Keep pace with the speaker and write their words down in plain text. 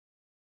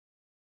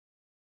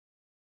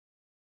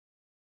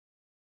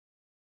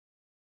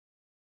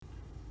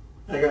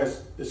Hi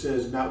guys, this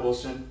is Matt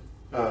Wilson,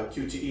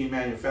 QTE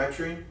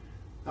Manufacturing.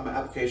 I'm an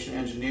application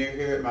engineer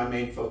here. My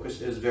main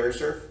focus is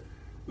Verisurf.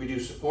 We do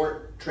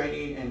support,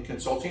 training, and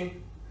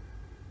consulting.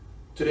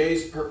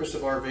 Today's purpose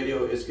of our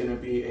video is going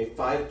to be a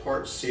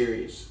 5-part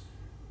series.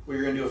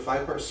 We're going to do a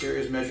 5-part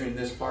series measuring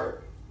this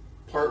part.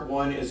 Part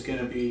 1 is going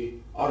to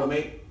be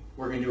automate.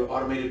 We're going to do an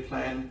automated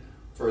plan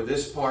for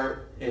this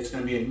part. It's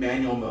going to be in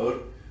manual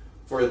mode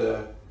for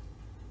the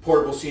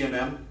portable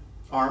CMM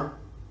arm.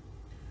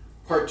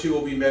 Part 2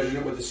 will be measuring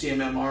it with the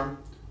CMM arm,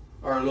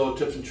 our little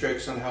tips and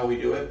tricks on how we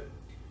do it.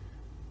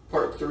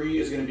 Part 3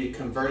 is going to be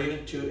converting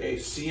it to a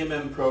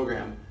CMM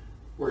program.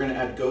 We're going to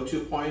add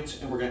go-to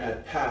points and we're going to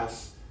add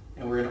pass,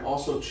 and we're going to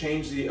also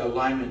change the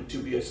alignment to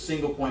be a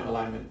single point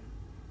alignment.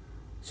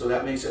 So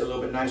that makes it a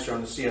little bit nicer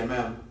on the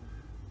CMM.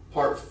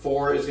 Part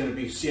 4 is going to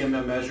be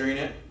CMM measuring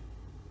it,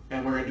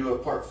 and we're going to do a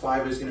part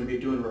 5 is going to be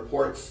doing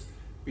reports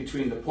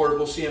between the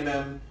portable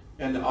CMM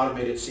and the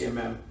automated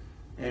CMM.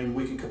 And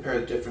we can compare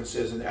the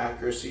differences in the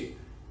accuracy.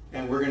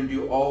 And we're going to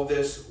do all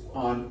this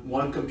on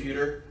one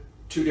computer,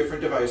 2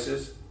 different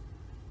devices.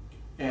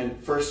 And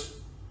first,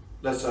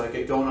 let's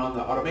get going on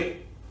the automate.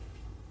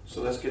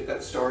 So let's get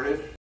that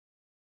started.